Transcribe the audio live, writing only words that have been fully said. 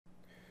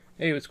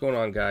Hey, what's going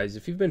on, guys?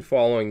 If you've been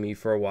following me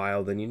for a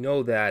while, then you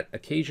know that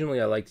occasionally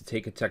I like to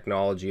take a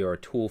technology or a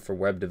tool for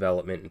web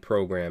development and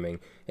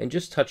programming and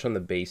just touch on the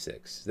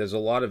basics. There's a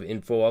lot of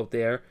info out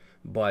there,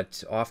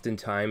 but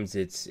oftentimes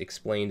it's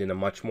explained in a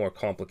much more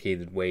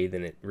complicated way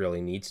than it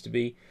really needs to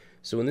be.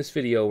 So in this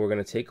video, we're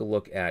going to take a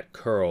look at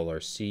cURL or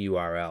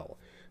cURL.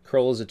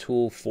 cURL is a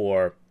tool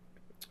for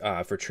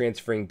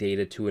transferring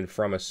data to and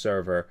from a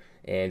server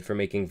and for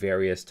making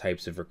various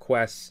types of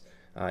requests.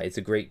 It's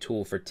a great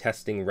tool for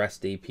testing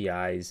REST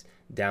APIs,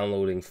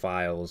 downloading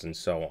files, and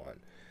so on.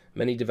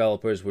 Many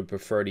developers would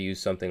prefer to use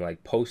something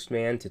like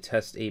Postman to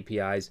test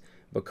APIs,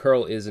 but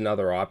cURL is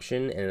another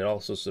option, and it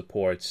also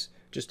supports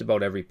just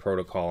about every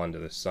protocol under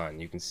the sun.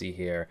 You can see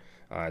here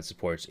it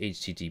supports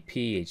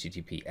HTTP,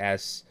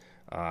 HTTPS,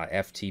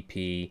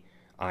 FTP,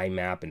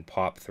 IMAP, and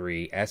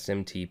POP3,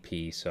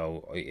 SMTP,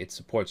 so it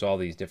supports all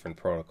these different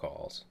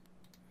protocols.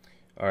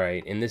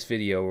 Alright, in this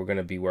video we're going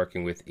to be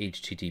working with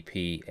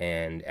HTTP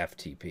and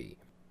FTP.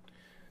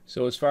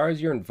 So as far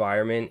as your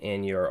environment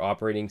and your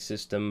operating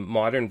system,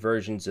 modern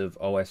versions of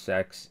OS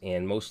X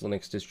and most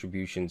Linux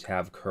distributions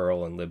have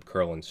curl and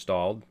libcurl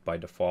installed by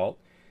default.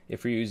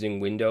 If you're using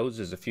Windows,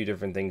 there's a few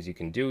different things you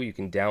can do. You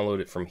can download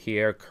it from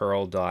here,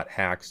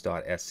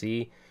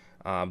 curl.hacks.se.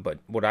 But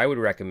what I would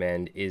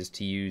recommend is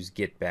to use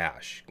git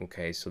bash.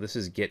 Okay, so this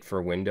is Git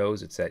for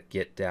Windows. It's at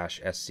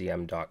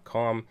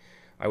git-scm.com.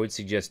 I would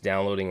suggest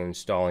downloading and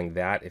installing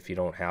that if you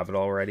don't have it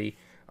already.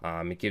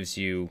 It gives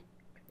you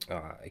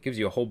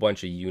a whole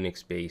bunch of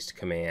Unix-based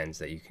commands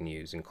that you can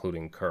use,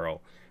 including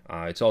curl.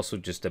 It's also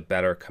just a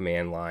better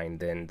command line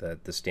than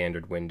the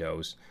standard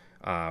Windows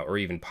or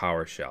even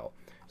PowerShell.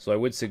 So I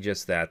would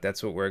suggest that.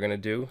 That's what we're going to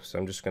do. So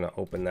I'm just going to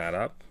open that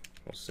up.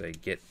 We'll say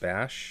git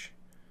bash.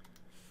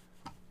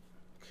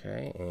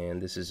 Okay,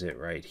 and this is it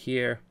right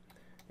here.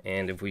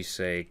 And if we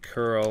say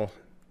curl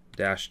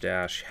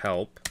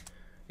 --help,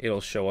 it'll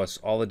show us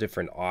all the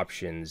different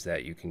options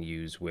that you can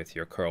use with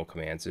your curl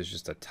commands. There's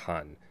just a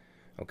ton.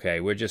 Okay,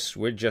 we're just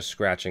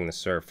scratching the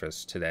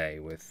surface today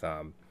with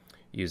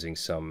using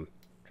some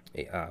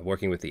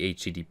working with the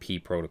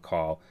HTTP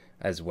protocol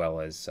as well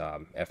as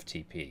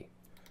FTP.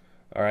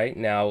 All right,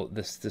 now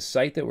the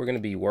site that we're going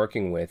to be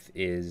working with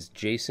is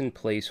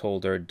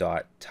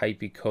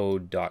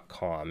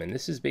jasonplaceholder.typecode.com, and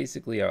this is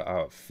basically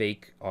a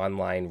fake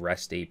online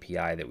REST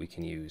API that we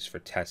can use for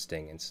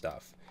testing and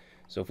stuff.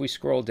 So if we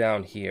scroll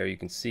down here, you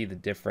can see the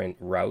different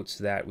routes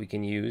that we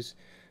can use.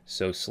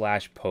 So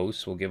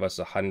 /posts will give us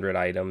 100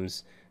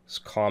 items.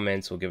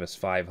 Comments will give us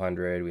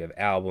 500. We have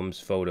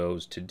albums,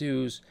 photos,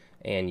 to-dos,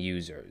 and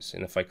users.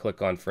 And if I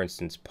click on, for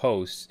instance,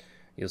 posts,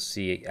 you'll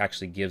see it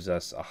actually gives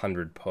us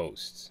 100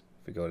 posts.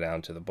 If we go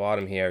down to the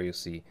bottom here, you'll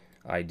see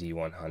ID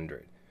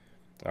 100.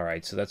 All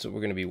right, so that's what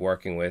we're going to be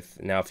working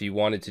with. Now, if you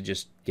wanted to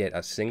just get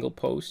a single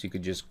post, you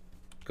could just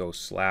go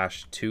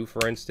 /2,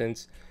 for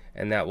instance,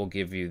 and that will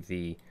give you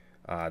the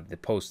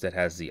post that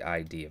has the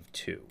ID of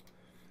 2.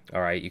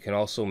 All right, you can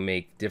also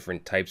make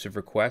different types of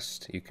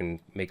requests. You can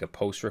make a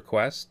post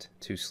request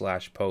to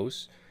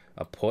 /post,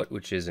 a put,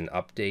 which is an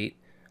update,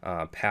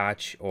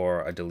 patch,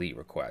 or a delete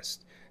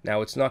request.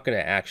 Now, it's not going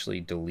to actually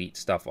delete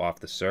stuff off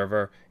the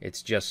server.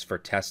 It's just for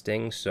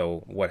testing.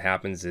 So what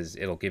happens is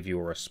it'll give you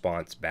a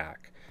response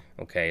back.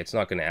 Okay, it's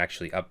not going to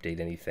actually update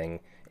anything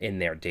in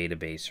their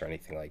database or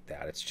anything like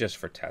that. It's just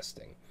for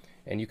testing.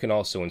 And you can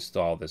also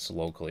install this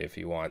locally if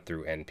you want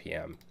through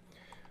npm.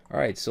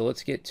 Alright, so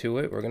let's get to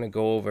it. We're going to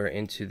go over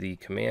into the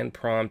command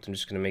prompt. I'm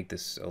just going to make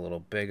this a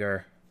little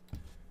bigger.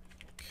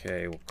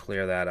 Okay, we'll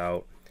clear that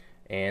out.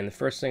 And the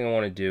first thing I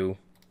want to do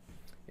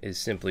is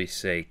simply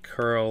say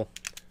curl,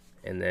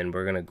 and then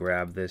we're going to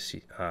grab this,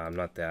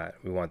 not that,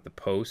 we want the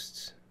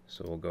posts.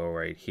 So we'll go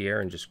right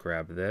here and just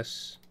grab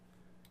this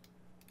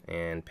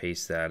and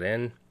paste that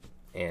in,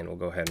 and we'll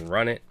go ahead and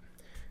run it.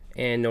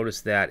 And notice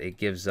that it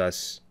gives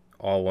us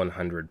all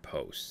 100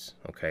 posts.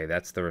 Okay,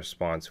 that's the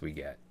response we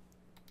get.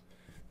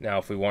 Now,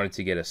 if we wanted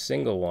to get a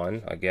single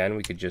one, again,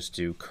 we could just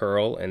do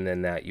curl and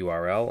then that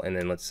URL, and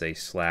then let's say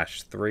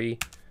 /3,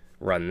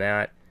 run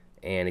that,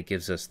 and it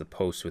gives us the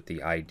post with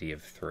the ID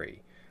of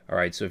 3. All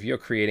right, so if you're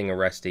creating a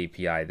REST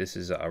API, this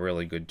is a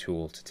really good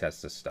tool to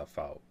test this stuff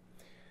out.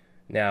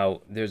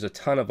 Now, there's a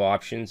ton of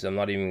options. I'm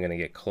not even going to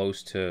get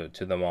close to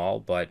them all,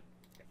 but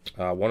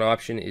one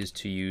option is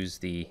to use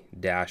the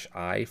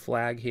 -i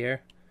flag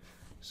here.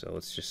 So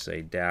let's just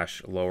say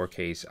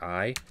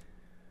 -i.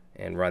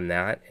 And run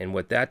that, and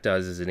what that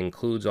does is it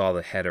includes all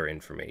the header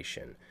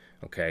information.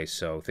 Okay,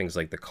 so things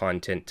like the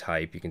content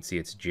type, you can see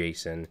it's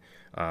JSON,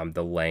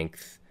 the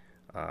length,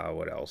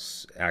 what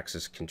else,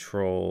 access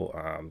control,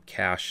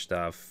 cache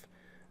stuff,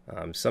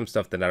 some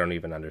stuff that I don't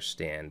even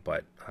understand,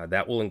 but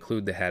that will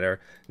include the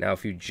header. Now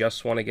if you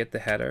just want to get the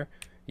header,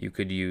 you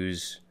could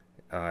use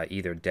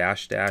either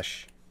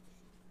 --head,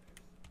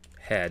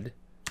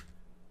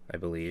 I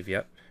believe,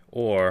 yep,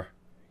 or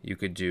you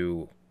could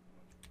use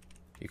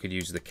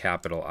the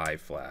I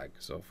flag.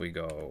 So if we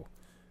go,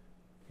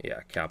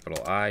 yeah,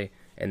 I,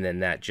 and then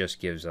that just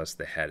gives us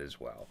the head as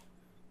well.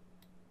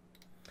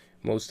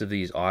 most of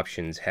these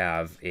options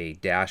have a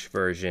dash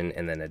version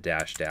and then a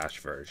dash dash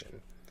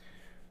version.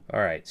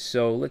 Alright,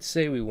 so let's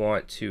say we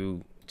want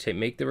to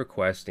make the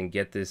request and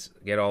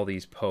get all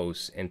these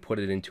posts and put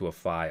it into a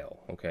file.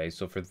 Okay,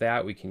 so for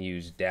that we can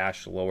use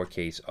dash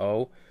lowercase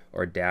o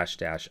or dash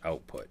dash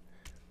output.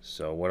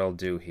 So what I'll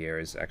do here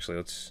is actually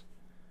I'm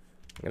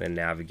going to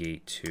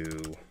navigate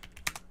to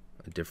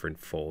a different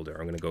folder.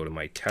 I'm going to go to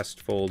my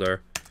test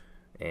folder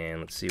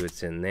and let's see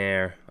what's in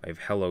there. I have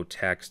hello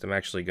text. I'm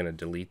actually going to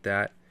delete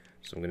that.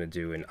 So I'm going to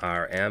do an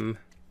rm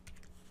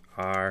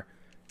r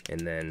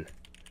and then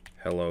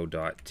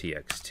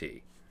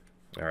hello.txt.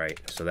 Alright,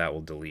 so that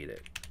will delete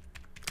it.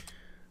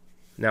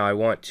 Now I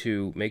want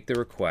to make the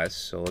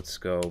request, so let's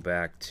go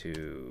back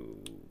to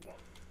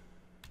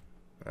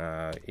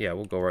yeah,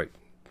 we'll go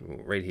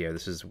right here.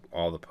 This is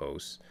all the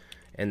posts.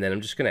 And then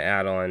I'm just going to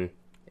add on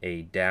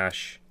a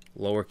dash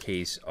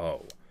lowercase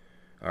o.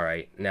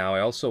 Alright, now I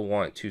also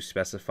want to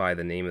specify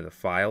the name of the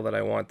file that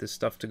I want this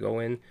stuff to go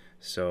in.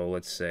 So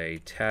let's say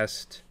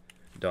test.txt.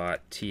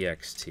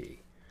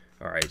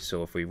 Alright,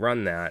 so if we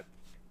run that,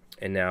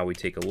 and now we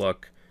take a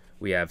look,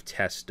 we have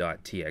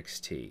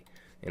test.txt.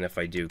 And if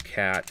I do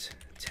cat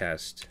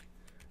test.txt,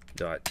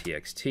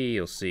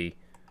 you'll see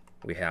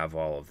we have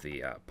all of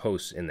the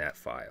posts in that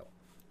file.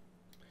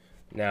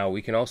 Now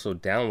we can also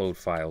download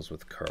files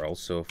with curl.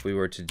 So if we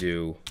were to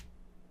do,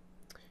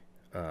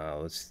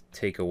 let's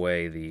take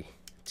away the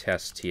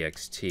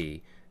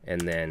test.txt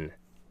and then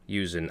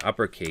use an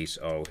uppercase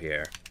O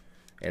here,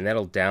 and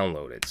that'll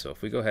download it. So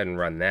if we go ahead and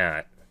run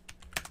that,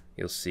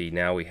 you'll see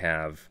now we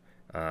have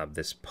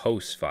this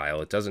posts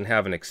file. It doesn't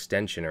have an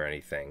extension or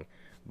anything,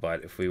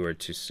 but if we were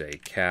to say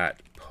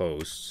cat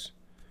posts,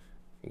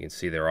 you can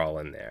see they're all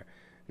in there.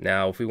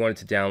 Now if we wanted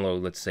to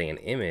download, let's say, an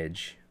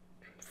image,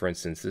 for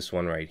instance this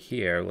one right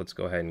here, let's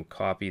go ahead and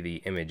copy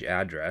the image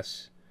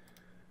address,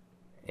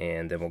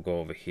 and then we'll go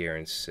over here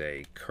and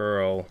say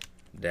curl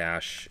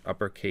dash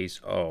uppercase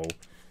O,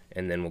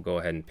 and then we'll go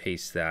ahead and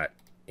paste that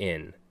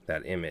in,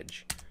 that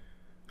image.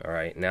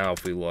 Alright, now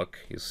if we look,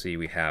 you'll see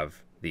we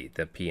have the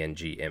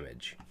PNG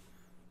image.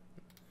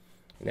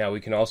 Now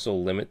we can also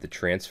limit the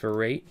transfer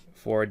rate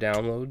for a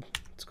download.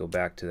 Let's go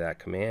back to that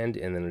command,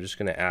 and then I'm just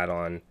going to add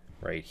on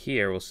right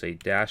here, we'll say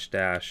dash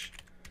dash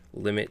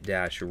limit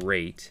dash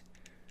rate,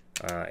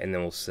 and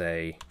then we'll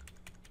say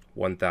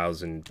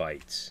 1000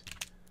 bytes.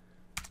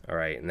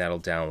 Alright, and that'll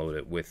download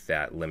it with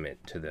that limit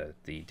to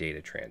the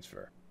data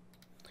transfer.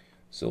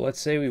 So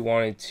let's say we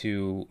wanted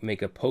to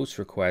make a post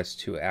request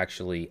to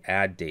actually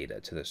add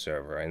data to the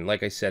server, and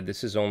like I said,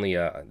 this is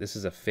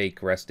a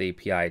fake REST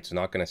API. It's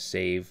not going to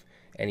save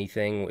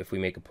anything if we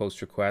make a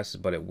post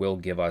request, but it will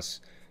give us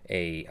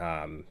a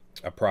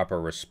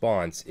proper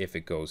response if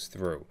it goes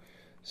through.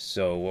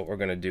 So what we're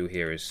going to do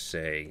here is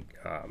say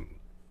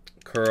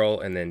curl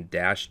and then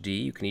dash D.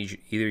 You can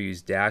either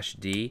use dash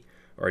D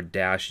or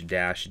dash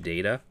dash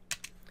data,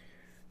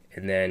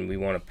 and then we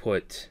want to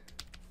put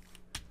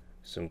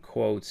some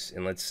quotes,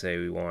 and let's say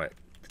we want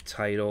the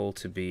title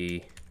to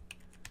be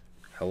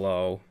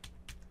hello,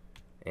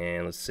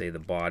 and let's say the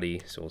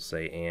body, so we'll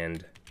say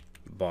and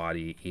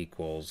body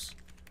equals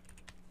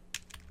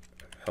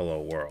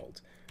hello world.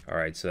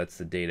 Alright, so that's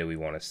the data we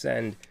want to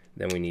send.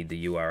 Then we need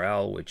the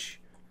URL, which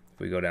if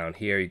we go down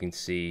here, you can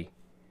see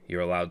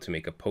you're allowed to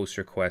make a post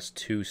request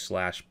to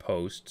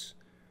 /posts.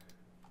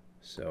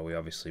 So we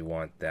obviously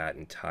want that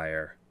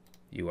entire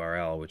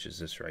URL, which is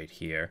this right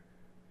here.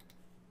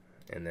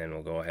 And then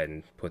we'll go ahead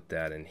and put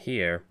that in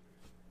here,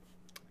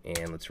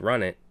 and let's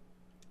run it.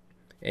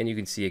 And you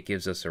can see it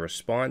gives us a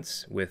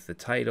response with the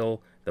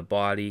title, the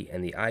body,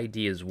 and the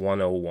ID is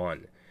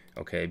 101.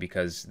 Okay,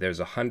 because there's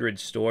 100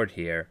 stored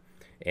here,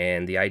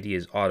 and the ID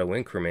is auto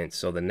increment,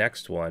 so the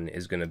next one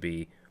is going to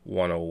be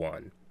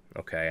 101.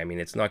 Okay, I mean,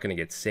 it's not going to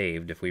get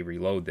saved. If we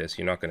reload this,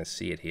 you're not going to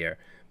see it here,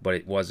 but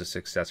it was a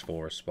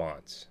successful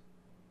response.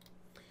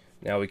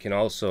 Now we can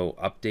also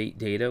update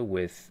data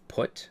with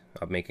put.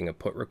 I'm making a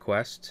put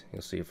request.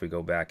 You'll see if we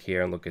go back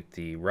here and look at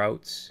the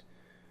routes,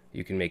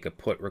 you can make a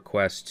put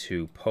request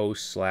to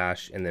post /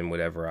 and then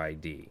whatever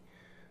ID.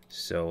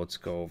 So let's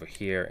go over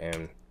here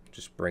and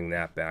just bring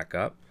that back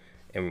up,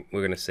 and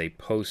we're going to say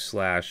post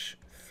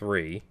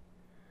 /3,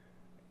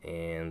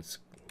 and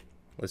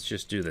let's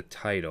just do the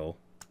title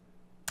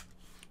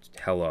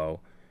hello,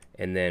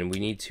 and then we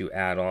need to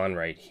add on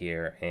right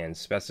here and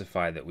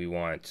specify that we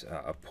want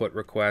a put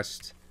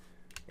request,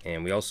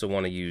 and we also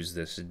want to use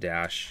this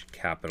dash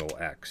capital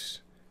X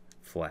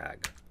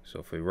flag. So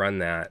if we run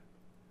that,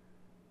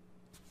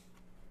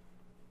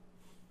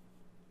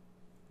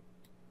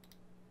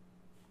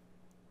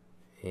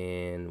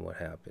 and what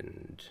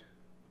happened?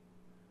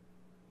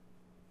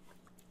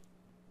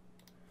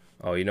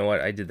 Oh, you know what?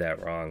 I did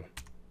that wrong.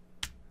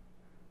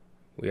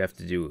 We have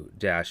to do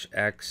dash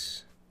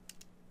X.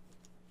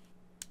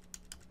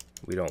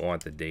 We don't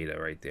want the data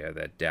right there,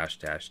 that dash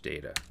dash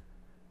data.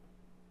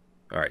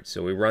 Alright,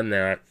 so we run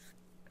that.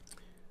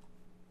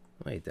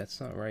 Wait,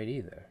 that's not right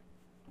either.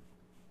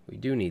 We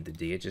do need the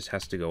D, it just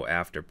has to go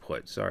after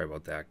put. Sorry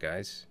about that,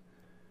 guys.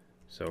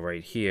 So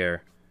right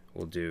here,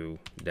 we'll do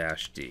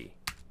dash D.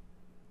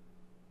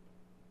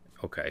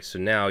 Okay, so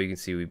now you can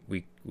see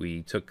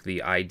we took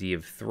the ID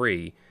of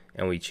 3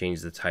 and we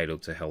changed the title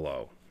to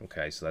hello.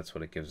 Okay, so that's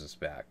what it gives us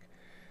back.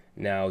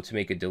 Now to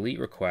make a delete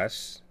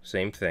request,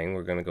 same thing.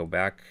 We're going to go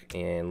back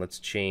and let's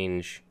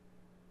change,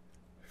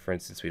 for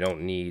instance, we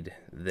don't need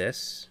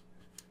this.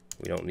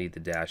 We don't need the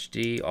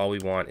 -D. All we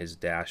want is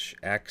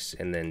 -X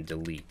and then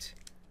delete.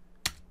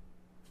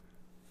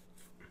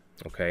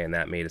 Okay, and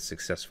that made a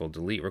successful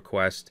delete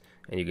request,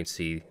 and you can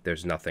see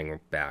there's nothing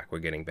back. We're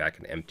getting back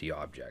an empty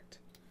object.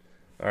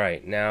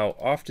 Alright, now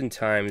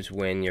oftentimes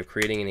when you're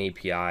creating an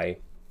API,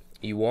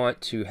 you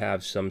want to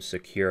have some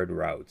secured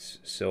routes.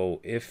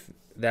 So if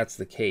that's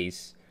the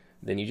case,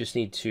 then you just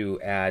need to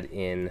add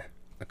in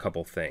a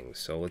couple things.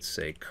 So let's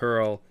say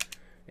cURL,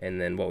 and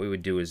then what we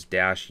would do is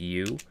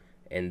 -U,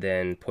 and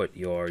then put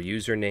your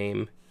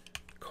username,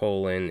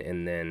 colon,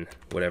 and then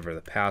whatever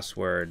the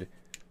password.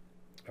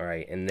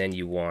 Alright, and then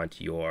you want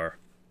your,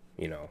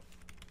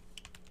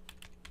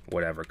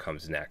 whatever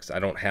comes next. I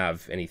don't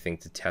have anything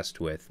to test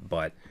with,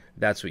 but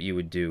that's what you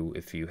would do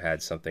if you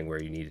had something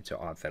where you needed to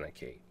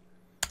authenticate.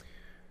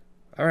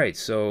 Alright,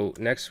 so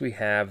next we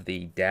have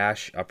the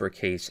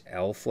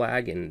 $L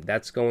flag, and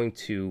that's going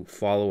to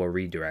follow a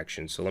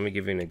redirection. So let me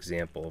give you an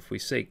example. If we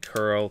say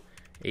curl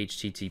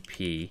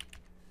http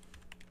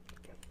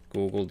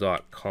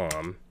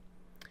google.com,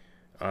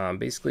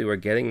 basically we're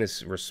getting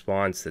this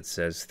response that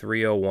says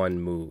 301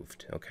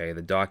 moved. Okay,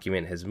 the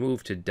document has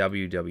moved to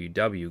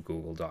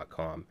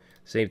www.google.com.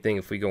 Same thing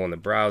if we go in the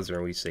browser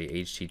and we say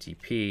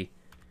http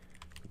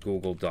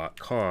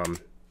google.com,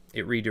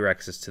 it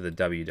redirects us to the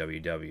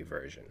www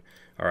version.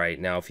 Alright,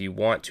 now if you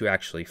want to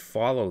actually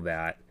follow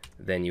that,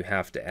 then you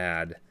have to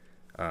add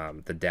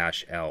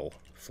the $L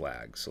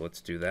flag. So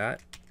let's do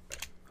that,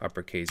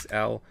 uppercase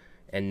L,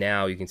 and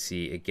now you can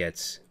see it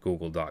gets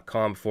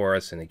google.com for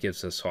us, and it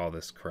gives us all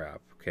this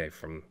crap, okay,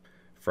 from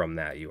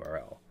that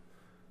URL.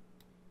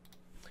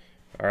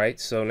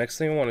 Alright, so next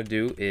thing I want to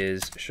do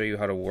is show you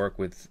how to work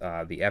with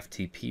the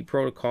FTP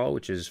protocol,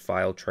 which is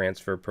File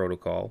Transfer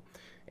Protocol.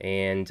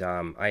 And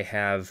I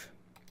have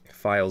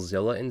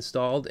FileZilla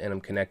installed, and I'm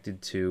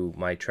connected to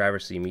my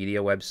Traversy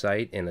Media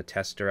website in a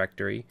test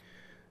directory.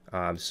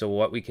 So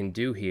what we can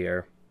do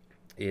here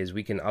is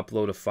we can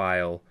upload a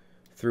file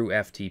through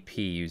FTP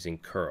using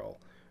cURL.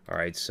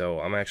 Alright, so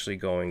I'm actually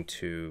going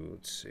to,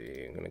 let's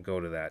see, I'm going to go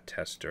to that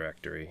test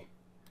directory,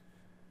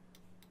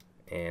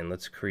 and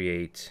let's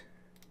create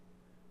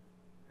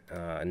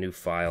a new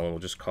file, and we'll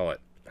just call it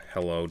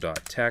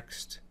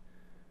hello.txt.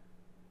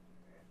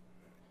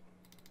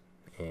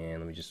 And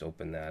let me just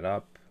open that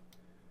up,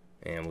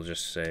 and we'll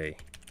just say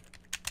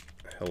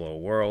hello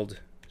world,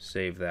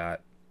 save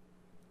that,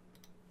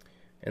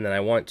 and then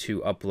I want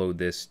to upload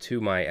this to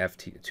my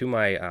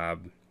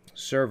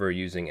server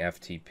using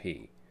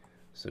FTP.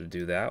 So to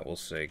do that, we'll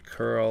say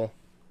curl,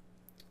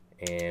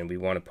 and we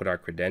want to put our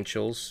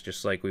credentials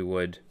just like we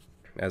would,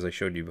 as I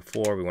showed you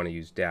before. We want to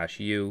use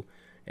 -U,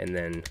 and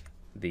then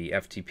the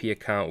FTP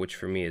account, which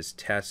for me is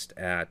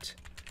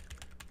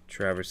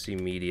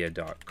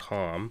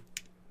test@traversymedia.com.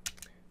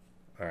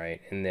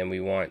 Alright, and then we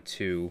want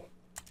to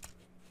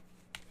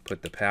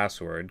put the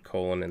password,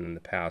 colon, and then the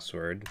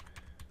password.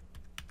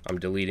 I'm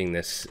deleting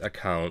this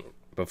account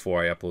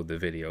before I upload the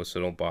video, so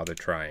don't bother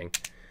trying.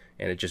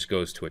 And it just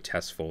goes to a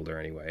test folder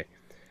anyway.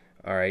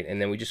 Alright,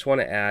 and then we just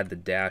want to add the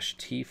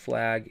 -T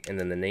flag, and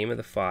then the name of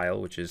the file,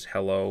 which is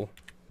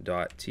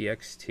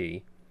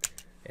hello.txt,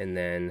 and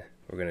then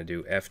we're going to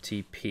do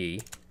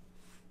FTP,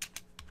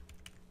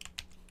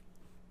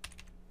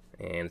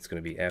 and it's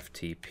going to be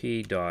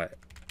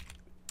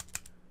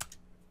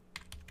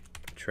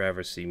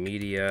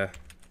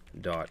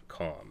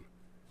ftp.traversymedia.com.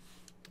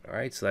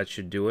 Alright, so that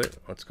should do it.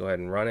 Let's go ahead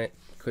and run it.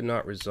 Could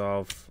not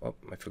resolve, oh,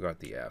 I forgot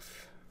the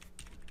F.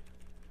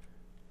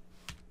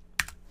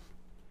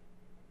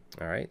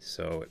 Alright,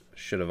 so it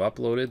should have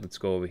uploaded. Let's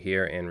go over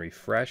here and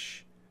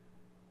refresh.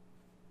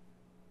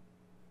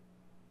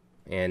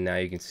 And now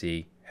you can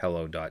see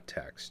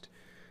hello.txt.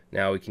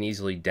 Now we can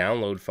easily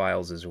download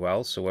files as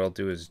well. So what I'll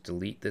do is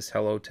delete this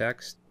hello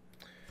text.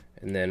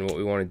 And then what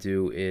we want to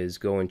do is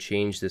go and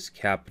change this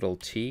capital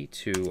T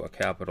to a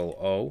capital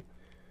O.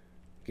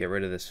 Get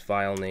rid of this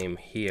file name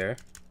here.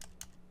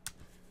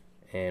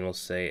 And we'll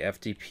say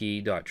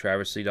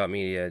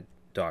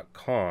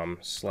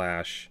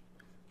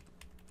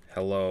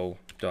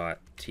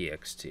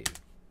ftp.traversy.media.com/hello.txt.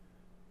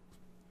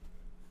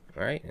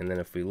 Alright, and then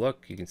if we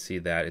look, you can see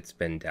that it's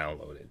been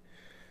downloaded.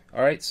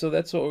 Alright, so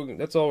that's all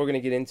we're going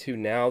to get into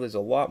now. There's a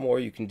lot more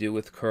you can do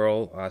with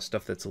cURL,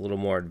 stuff that's a little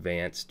more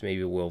advanced.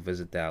 Maybe we'll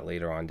visit that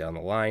later on down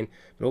the line.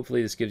 But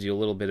hopefully this gives you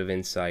a little bit of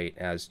insight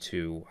as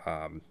to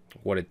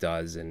what it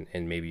does, and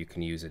maybe you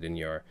can use it in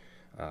your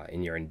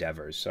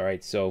endeavors.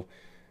 Alright, so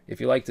if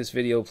you like this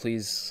video,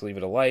 please leave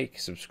it a like,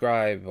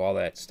 subscribe, all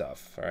that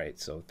stuff. Alright,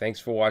 so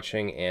thanks for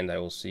watching, and I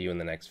will see you in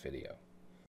the next video.